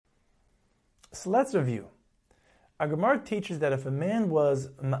So let's review. Our Gemara teaches that if a man was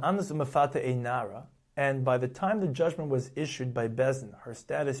ma'anas u'mafata a nara, and by the time the judgment was issued by Bezdin, her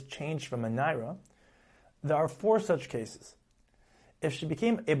status changed from a naira, there are 4 such cases. If she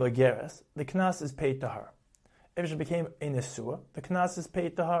became a bageres, the knas is paid to her. If she became a nesua, the knas is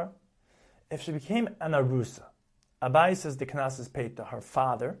paid to her. If she became an arusa, Abai says the knas is paid to her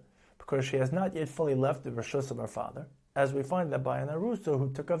father, because she has not yet fully left the reshus of her father, as we find that by an arusa who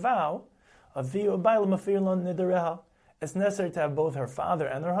took a vow, it's necessary to have both her father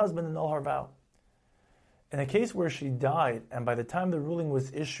and her husband annul her vow. In a case where she died, and by the time the ruling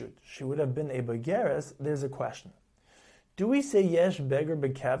was issued, she would have been a begeres, there's a question. Do we say yesh beger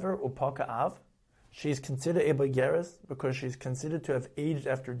bekever upaka av? She's considered a begeres because she's considered to have aged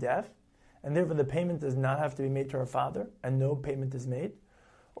after death, and therefore the payment does not have to be made to her father, and no payment is made?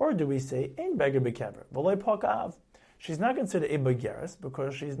 Or do we say ein beger bekever v'loy paka av? She's not considered a begeres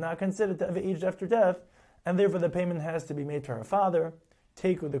because she's not considered to have aged after death, and therefore the payment has to be made to her father.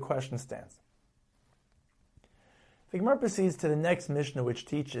 Take where the question stands. The Gemara proceeds to the next Mishnah, which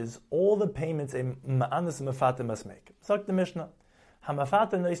teaches all the payments a ma'anas mafata must make. Sagt the Mishnah,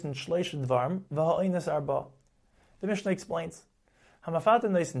 Hamafata noisen shleish dvarm v'ha'oines arba. The Mishnah explains, Hamafata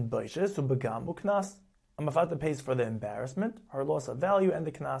noisen boishes ubegam uknas. Hamafata pays for the embarrassment, her loss of value, and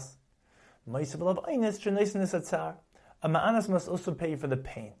the knas. Meisav of oines shenoisen is atzar. A ma'anas must also pay for the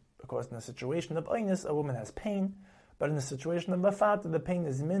pain, because in the situation of oines, a woman has pain, but in the situation of mafata, the pain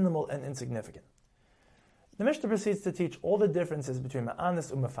is minimal and insignificant. The Mishnah proceeds to teach all the differences between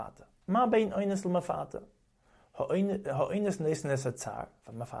ma'anas and mafata. Ma bein oines l'mafata. Ha'oines neisen es atzar,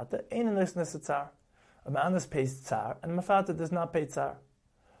 v'mafata ein neisen es atzar. A ma'anas pays tzar, and mafata does not pay tzar.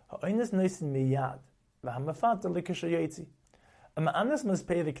 Ha'oines neisen miyad, v'hamafata l'kashayetzi. A ma'anas must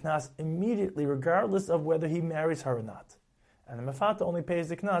pay the knas immediately, regardless of whether he marries her or not. And the mafata only pays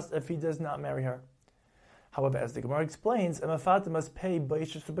the knas if he does not marry her. However, as the Gemara explains, a mafata must pay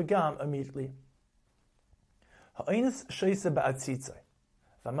b'ishes begam immediately. Ha'oines sheisa ba'atzitzai,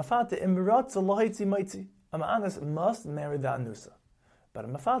 v'mafata imiratza lohaitzi maitzi. A ma'anas must marry the anusa, but a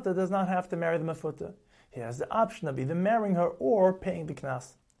mafata does not have to marry the mafuta. He has the option of either marrying her or paying the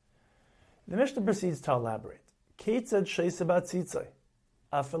knas. The Mishnah proceeds to elaborate. Keitzad sheisa ba'atzitzai,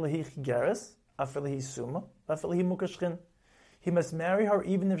 afelahi chigeres, afelahi suma, afelahi mukashchin. He must marry her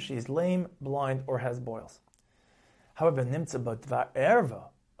even if she is lame, blind, or has boils. However, nimtza b'dvar erva,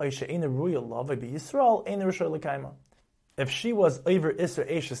 if she was over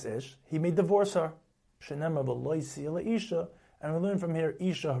Isra Ashes Ish, he may divorce her. And we learn from here,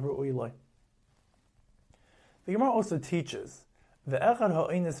 Isha Ru'ilai. The Gemara also teaches, in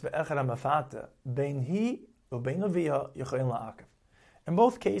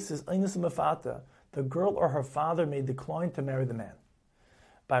both cases, the girl or her father may decline to marry the man.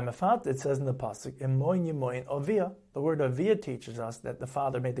 By mafat, it says in the pasuk, "Imoin yimoin ovia." The word ovia teaches us that the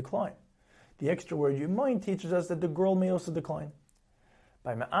father may decline. The extra word yimoin teaches us that the girl may also decline.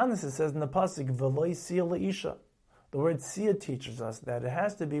 By ma'anis, it says in the pasuk, "V'loi sia leisha." The word sia teaches us that it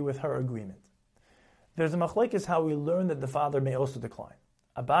has to be with her agreement. There's a machlekes how we learn that the father may also decline.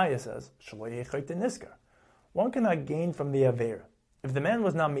 Abaya says, "Shlo yechayt niskar." One cannot gain from the avera. If the man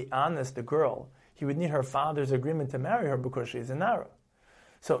was not mi'anis the girl, he would need her father's agreement to marry her because she is a nara.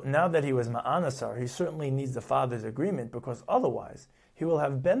 So now that he was ma'anasar, he certainly needs the father's agreement, because otherwise he will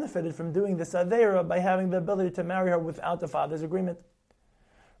have benefited from doing this avera by having the ability to marry her without the father's agreement.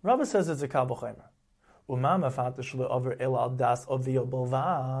 Rava says it's a kabel chaimer. Umam afata shlo over el al das ovio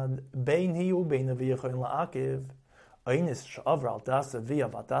belvad bein hi u bein avia choin la'akiv einis sh'over al das avia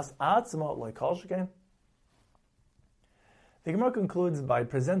vadas atzma loikal shkein. The Gemara concludes by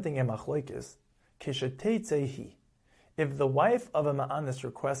presenting a machlokes kisheteitzei. If the wife of a ma'anis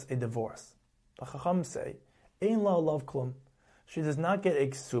requests a divorce, the Chacham say, Ein la love klum, she does not get a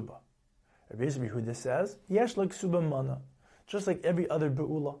ksuba. Rabbi Yehuda says, Yesh la ksuba mana, just like every other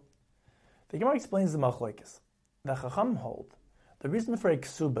be'ula. The Gemara explains the machlokes. The Chacham hold, the reason for a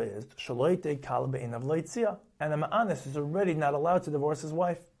ksuba is, Shaloite kal be'inav leitzia, and a ma'anis is already not allowed to divorce his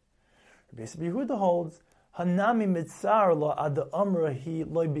wife. Rabbi Yehuda holds, Hanami mitzar la ad amra hi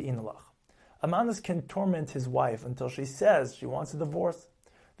loy be'inalach. A ma'anis can torment his wife until she says she wants a divorce.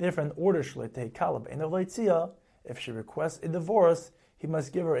 Therefore, in order if she requests a divorce, he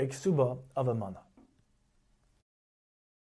must give her a ksuba of a mana.